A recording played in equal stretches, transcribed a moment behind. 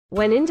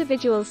When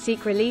individuals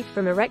seek relief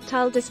from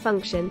erectile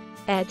dysfunction,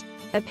 ED,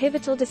 a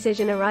pivotal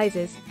decision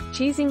arises,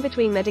 choosing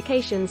between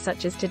medications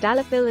such as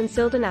Tadalafil and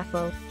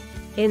Sildenafil.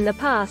 In the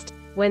past,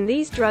 when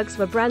these drugs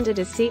were branded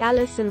as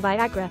Cialis and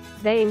Viagra,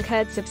 they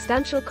incurred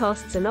substantial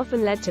costs and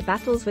often led to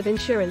battles with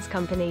insurance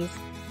companies.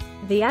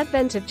 The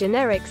advent of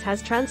generics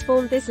has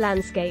transformed this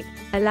landscape,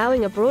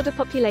 allowing a broader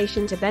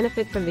population to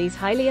benefit from these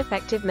highly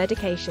effective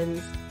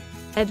medications.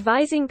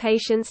 Advising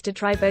patients to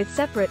try both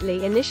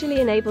separately initially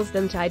enables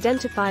them to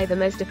identify the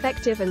most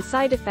effective and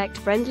side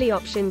effect-friendly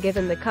option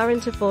given the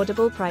current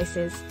affordable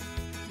prices.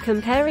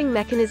 Comparing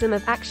mechanism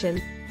of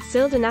action,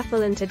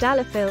 Sildenafil and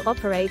Tadalafil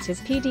operate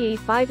as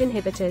PDE5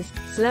 inhibitors,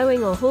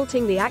 slowing or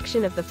halting the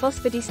action of the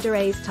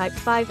phosphodiesterase type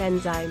 5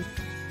 enzyme.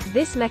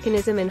 This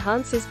mechanism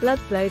enhances blood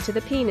flow to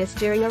the penis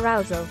during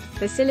arousal,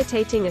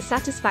 facilitating a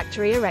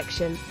satisfactory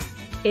erection.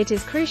 It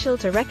is crucial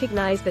to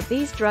recognize that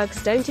these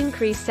drugs don't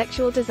increase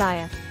sexual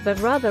desire, but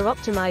rather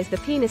optimize the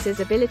penis's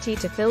ability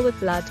to fill with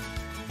blood.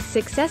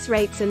 Success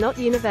rates are not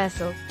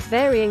universal,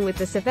 varying with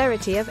the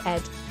severity of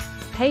ED.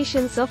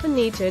 Patients often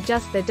need to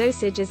adjust their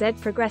dosage as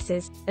ED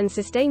progresses, and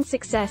sustained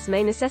success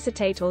may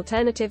necessitate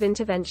alternative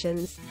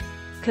interventions.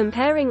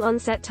 Comparing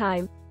onset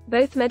time,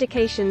 both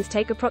medications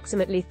take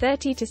approximately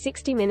 30 to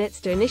 60 minutes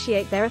to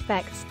initiate their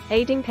effects,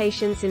 aiding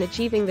patients in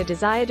achieving the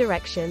desired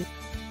erection.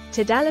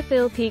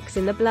 Tadalafil peaks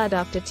in the blood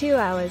after 2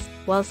 hours,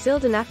 while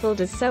Sildenafil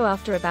does so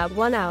after about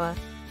 1 hour.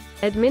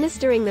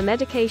 Administering the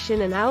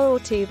medication an hour or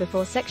two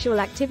before sexual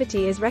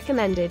activity is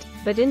recommended,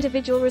 but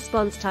individual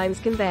response times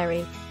can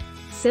vary.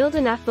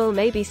 Sildenafil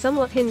may be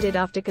somewhat hindered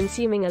after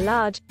consuming a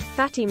large,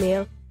 fatty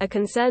meal, a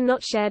concern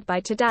not shared by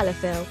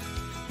Tadalafil.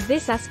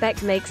 This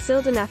aspect makes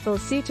Sildenafil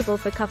suitable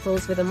for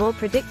couples with a more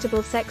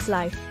predictable sex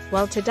life,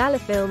 while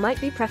Tadalafil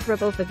might be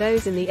preferable for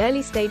those in the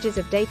early stages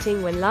of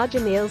dating when larger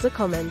meals are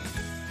common.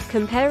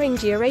 Comparing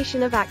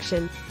duration of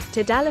action,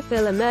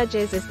 Tadalafil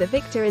emerges as the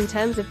victor in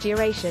terms of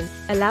duration,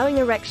 allowing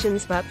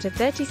erections for up to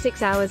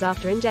 36 hours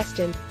after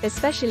ingestion,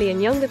 especially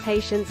in younger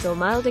patients or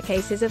milder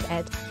cases of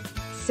ED.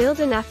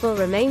 Sildenafil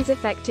remains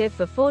effective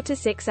for 4 to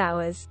 6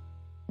 hours.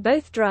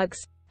 Both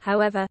drugs,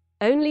 however,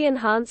 only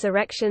enhance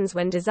erections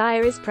when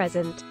desire is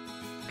present.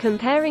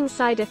 Comparing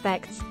side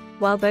effects,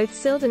 while both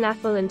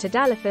Sildenafil and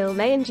Tadalafil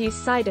may induce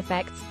side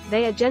effects,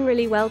 they are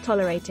generally well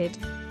tolerated.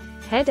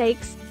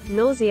 Headaches,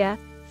 nausea,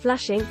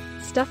 flushing,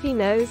 stuffy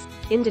nose,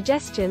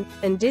 indigestion,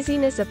 and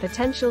dizziness are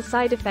potential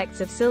side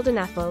effects of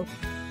Sildenafil.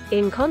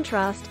 In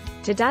contrast,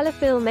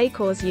 Tadalafil may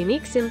cause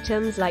unique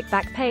symptoms like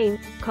back pain,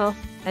 cough,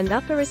 and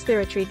upper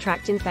respiratory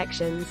tract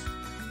infections.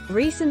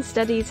 Recent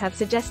studies have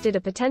suggested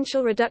a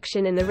potential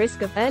reduction in the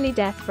risk of early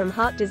death from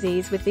heart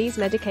disease with these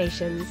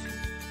medications.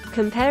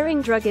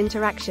 Comparing drug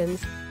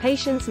interactions,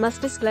 patients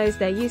must disclose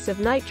their use of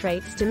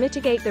nitrates to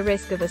mitigate the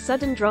risk of a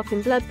sudden drop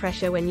in blood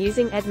pressure when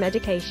using ED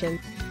medication.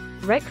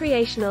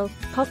 Recreational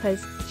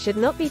poppers should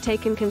not be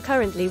taken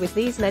concurrently with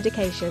these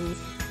medications.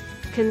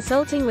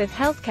 Consulting with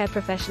healthcare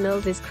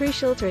professionals is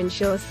crucial to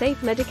ensure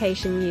safe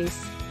medication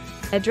use.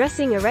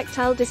 Addressing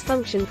erectile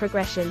dysfunction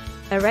progression.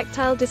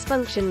 Erectile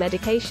dysfunction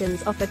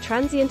medications offer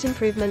transient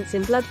improvements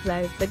in blood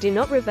flow but do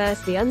not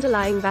reverse the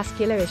underlying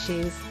vascular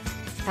issues.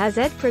 As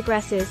ED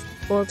progresses,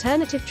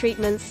 alternative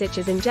treatments such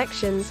as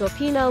injections or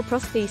penile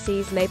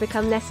prostheses may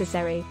become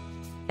necessary.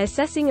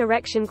 Assessing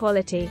erection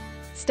quality.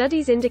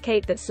 Studies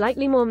indicate that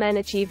slightly more men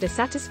achieved a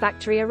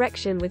satisfactory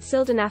erection with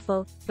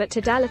Sildenafil, but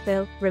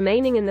Tadalafil,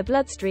 remaining in the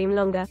bloodstream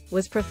longer,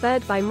 was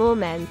preferred by more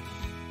men.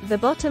 The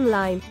bottom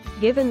line,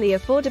 given the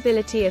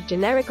affordability of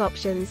generic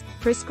options,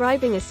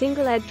 prescribing a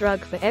single ED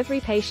drug for every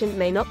patient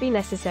may not be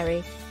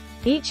necessary.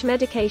 Each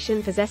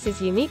medication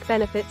possesses unique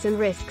benefits and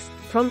risks,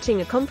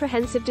 prompting a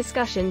comprehensive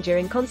discussion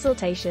during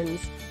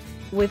consultations.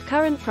 With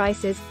current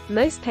prices,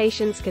 most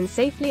patients can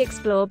safely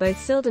explore both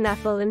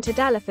Sildenafil and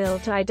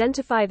Tadalafil to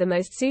identify the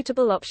most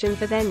suitable option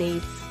for their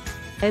needs.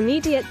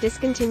 Immediate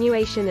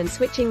discontinuation and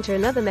switching to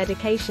another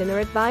medication are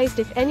advised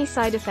if any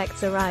side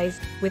effects arise,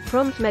 with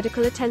prompt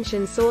medical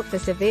attention sought for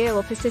severe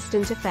or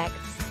persistent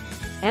effects.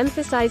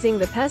 Emphasizing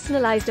the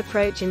personalized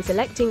approach in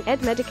selecting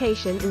ED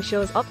medication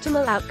ensures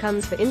optimal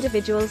outcomes for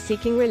individuals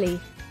seeking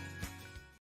relief.